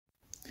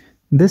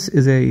This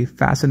is a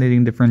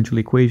fascinating differential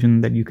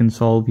equation that you can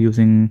solve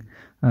using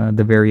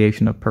the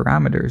variation of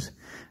parameters.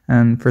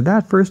 And for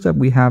that, first up,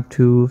 we have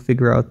to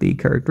figure out the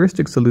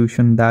characteristic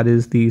solution, that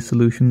is the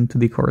solution to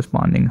the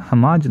corresponding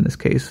homogeneous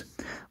case,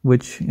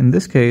 which in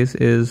this case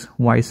is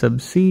y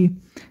sub c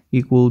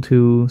equal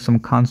to some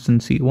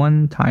constant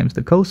c1 times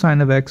the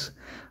cosine of x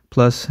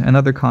plus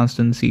another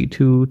constant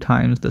c2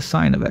 times the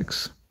sine of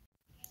x.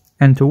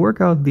 And to work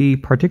out the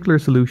particular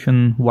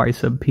solution y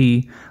sub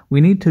p,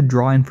 we need to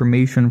draw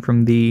information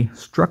from the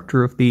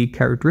structure of the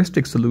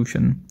characteristic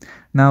solution.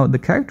 Now, the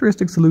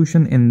characteristic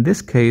solution in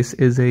this case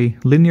is a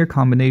linear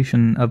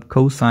combination of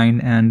cosine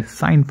and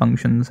sine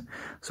functions.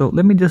 So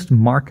let me just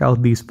mark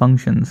out these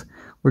functions.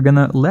 We're going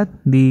to let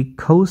the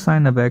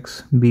cosine of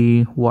x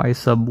be y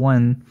sub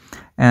 1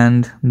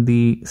 and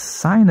the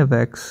sine of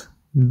x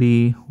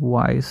be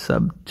y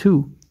sub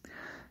 2.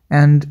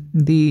 And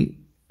the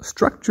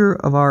structure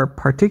of our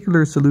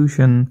particular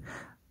solution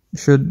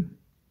should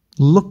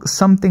look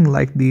something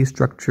like the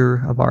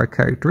structure of our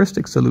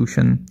characteristic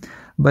solution,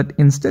 but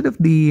instead of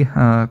the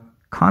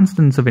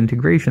constants of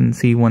integration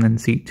c1 and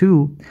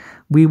c2,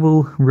 we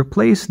will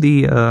replace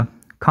the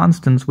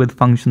constants with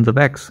functions of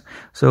x.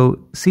 So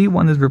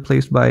c1 is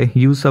replaced by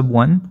u sub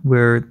 1,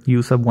 where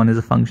u sub 1 is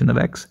a function of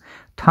x,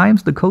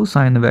 times the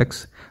cosine of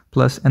x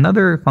plus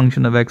another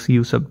function of x,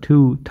 u sub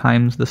 2,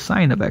 times the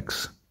sine of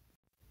x.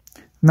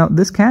 Now,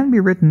 this can be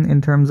written in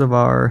terms of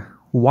our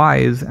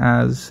y's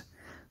as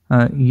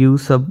u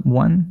sub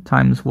 1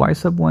 times y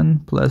sub 1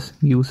 plus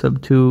u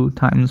sub 2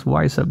 times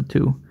y sub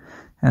 2.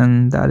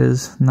 And that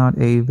is not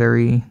a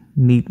very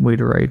neat way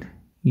to write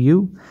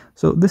u.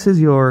 So this is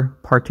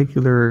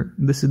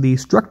this is the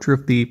structure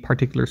of the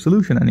particular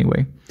solution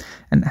anyway.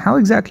 And how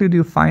exactly do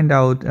you find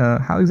out,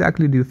 how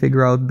exactly do you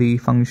figure out the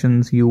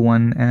functions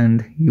u1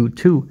 and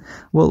u2?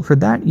 Well, for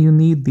that you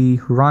need the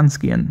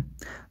Wronskian.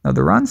 Now,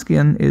 the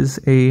Wronskian is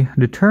a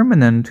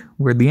determinant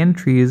where the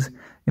entries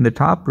in the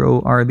top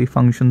row are the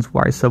functions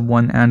y sub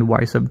 1 and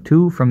y sub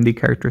 2 from the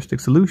characteristic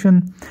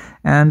solution,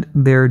 and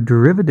their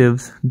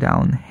derivatives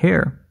down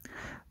here.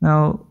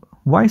 Now,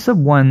 y sub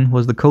 1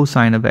 was the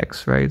cosine of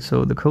x, right?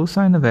 So the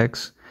cosine of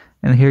x,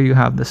 and here you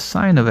have the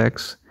sine of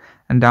x,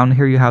 and down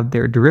here you have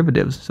their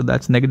derivatives. So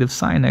that's negative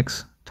sine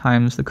x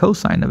times the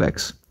cosine of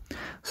x.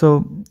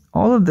 So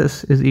all of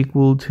this is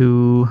equal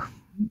to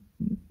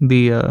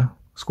the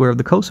square of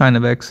the cosine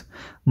of x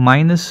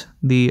minus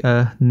the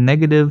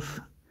negative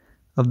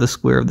of the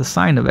square of the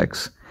sine of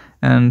x.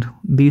 And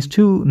these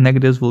two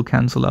negatives will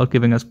cancel out,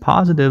 giving us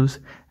positives,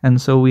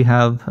 and so we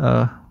have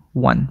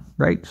 1,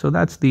 right? So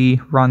that's the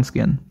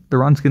Wronskian. The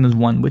Wronskian is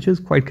 1, which is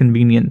quite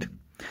convenient.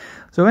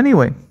 So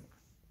anyway,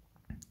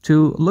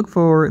 to look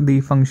for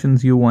the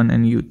functions u1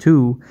 and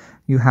u2,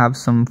 you have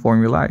some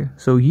formulae.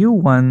 So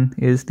u1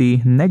 is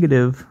the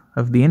negative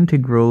of the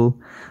integral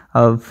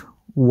of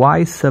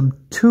y sub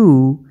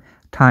 2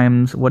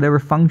 times whatever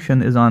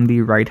function is on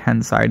the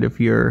right-hand side of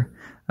your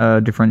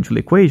differential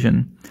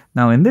equation.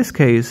 Now, in this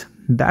case,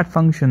 that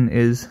function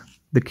is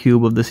the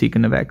cube of the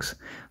secant of x.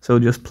 So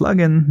just plug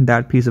in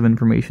that piece of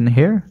information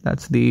here.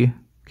 That's the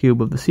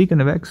cube of the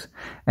secant of x.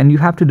 And you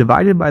have to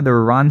divide it by the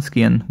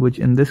Wronskian, which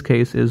in this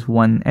case is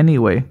 1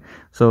 anyway.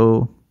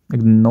 So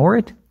ignore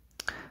it.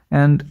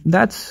 And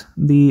that's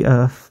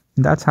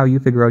how you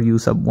figure out u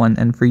sub 1.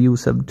 And for u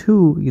sub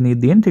 2, you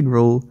need the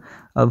integral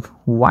of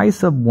y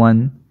sub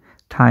 1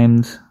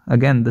 times,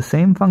 again, the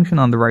same function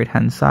on the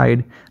right-hand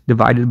side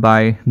divided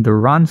by the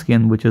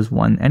Wronskian, which is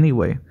 1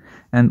 anyway.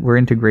 And we're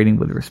integrating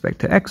with respect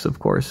to x, of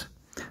course.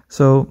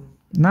 So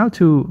now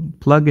to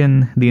plug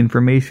in the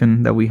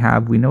information that we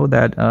have, we know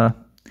that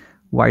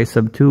y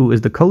sub 2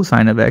 is the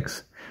cosine of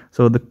x.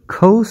 So the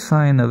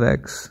cosine of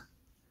x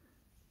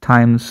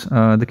times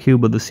the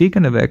cube of the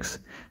secant of x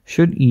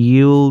should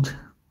yield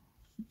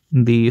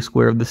the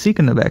square of the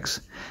secant of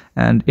x,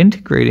 and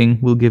integrating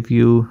will give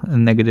you a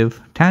negative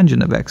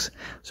tangent of x.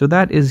 So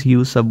that is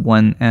u sub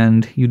 1,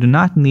 and you do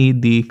not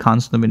need the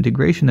constant of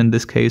integration in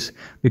this case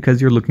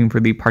because you're looking for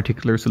the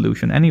particular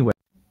solution anyway.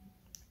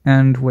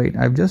 And wait,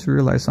 I've just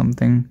realized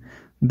something,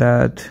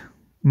 that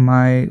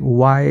my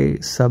y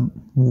sub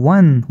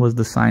 1 was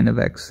the sine of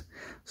x.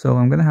 So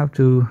I'm going to have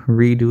to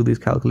redo these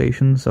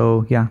calculations.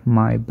 So yeah,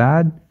 my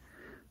bad.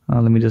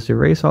 Let me just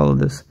erase all of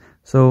this.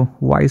 So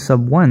y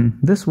sub 1,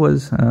 this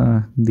was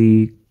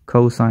the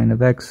cosine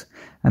of x,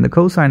 and the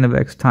cosine of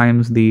x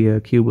times the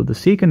cube of the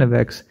secant of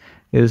x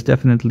is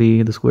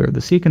definitely the square of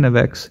the secant of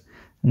x,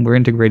 and we're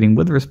integrating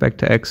with respect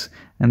to x,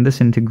 and this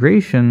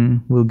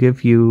integration will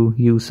give you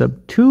u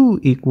sub 2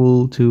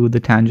 equal to the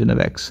tangent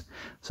of x.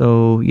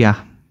 So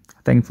yeah,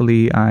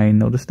 thankfully I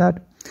noticed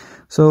that.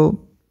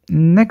 So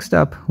next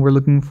up, we're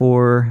looking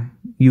for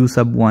u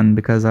sub 1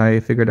 because I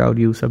figured out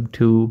u sub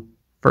 2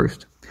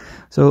 first.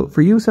 So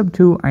for u sub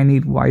 2, I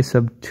need y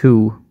sub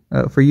 2.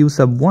 For u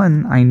sub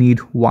 1, I need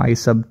y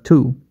sub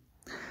 2.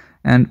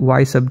 And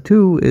y sub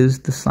 2 is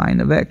the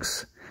sine of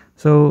x.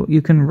 So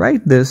you can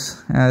write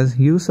this as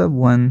u sub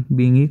 1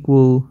 being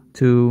equal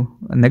to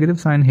a negative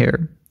sign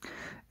here,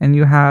 and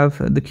you have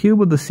the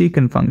cube of the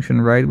secant function,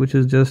 right, which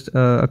is just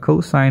a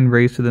cosine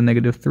raised to the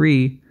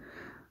 -3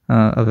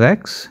 of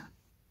x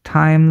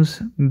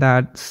times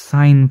that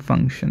sine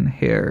function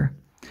here.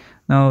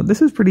 Now,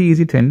 this is pretty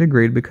easy to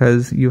integrate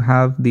because you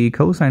have the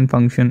cosine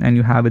function and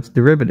you have its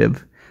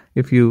derivative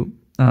if you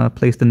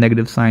place the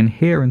negative sign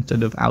here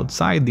instead of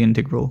outside the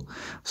integral.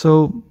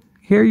 So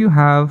here you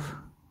have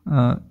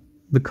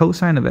the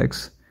cosine of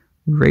x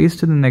raised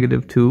to the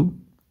 -2,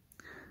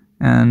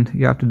 and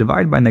you have to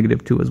divide by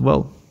 -2 as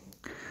well.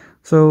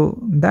 So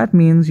that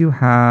means you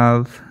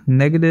have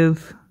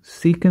negative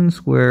secant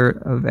squared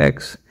of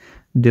x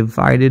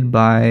divided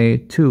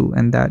by 2,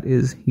 and that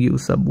is u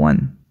sub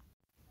 1.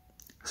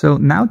 So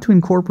now to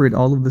incorporate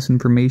all of this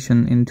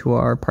information into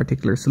our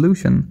particular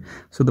solution.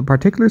 So the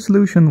particular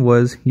solution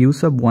was u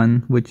sub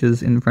 1, which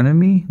is in front of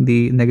me,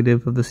 the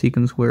negative of the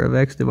secant square of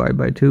x divided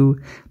by 2,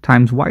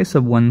 times y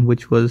sub 1,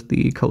 which was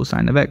the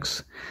cosine of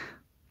x,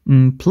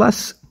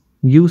 plus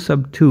u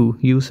sub 2.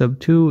 u sub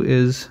 2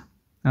 is,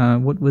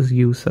 what was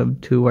u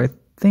sub 2? I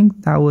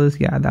think that was,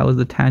 yeah, that was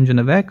the tangent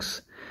of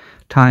x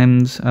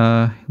times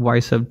y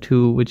sub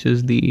 2, which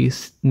is the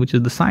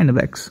sine of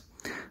x.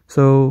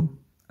 So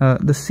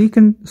the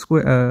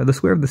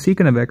square of the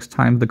secant of x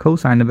times the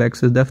cosine of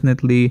x is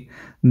definitely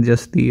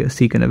just the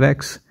secant of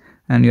x,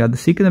 and you have the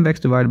secant of x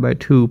divided by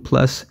 2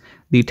 plus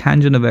the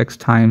tangent of x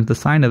times the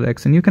sine of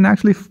x, and you can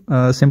actually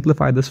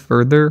simplify this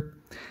further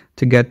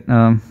to get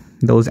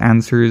those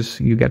answers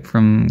you get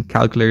from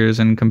calculators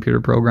and computer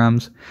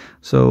programs.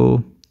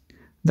 So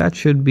that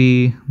should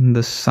be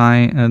the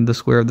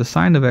square of the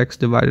sine of x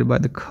divided by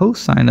the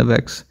cosine of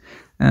x.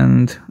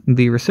 And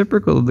the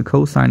reciprocal of the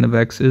cosine of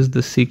x is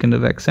the secant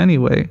of x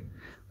anyway.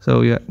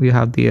 So you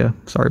have the,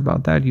 sorry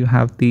about that, you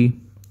have the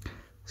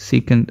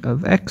secant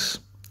of x.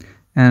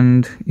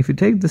 And if you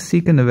take the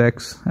secant of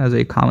x as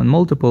a common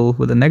multiple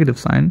with a negative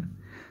sign,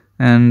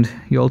 and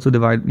you also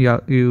divide,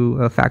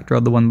 you factor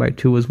out the 1 by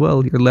 2 as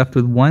well, you're left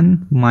with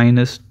 1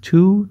 minus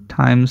 2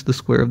 times the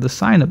square of the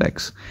sine of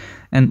x.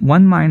 And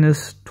 1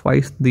 minus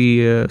twice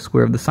the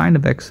square of the sine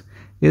of x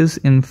is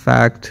in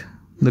fact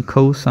the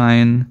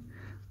cosine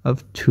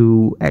of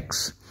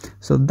 2x.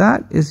 So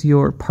that is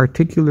your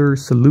particular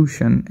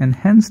solution, and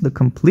hence the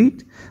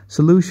complete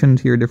solution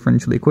to your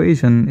differential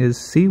equation is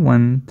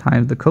c1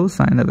 times the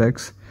cosine of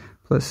x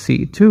plus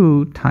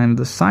c2 times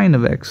the sine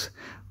of x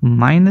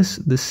minus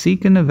the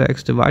secant of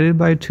x divided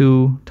by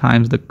 2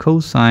 times the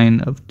cosine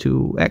of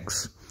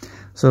 2x.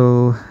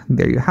 So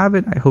there you have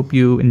it. I hope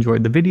you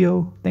enjoyed the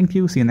video. Thank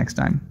you. See you next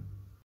time.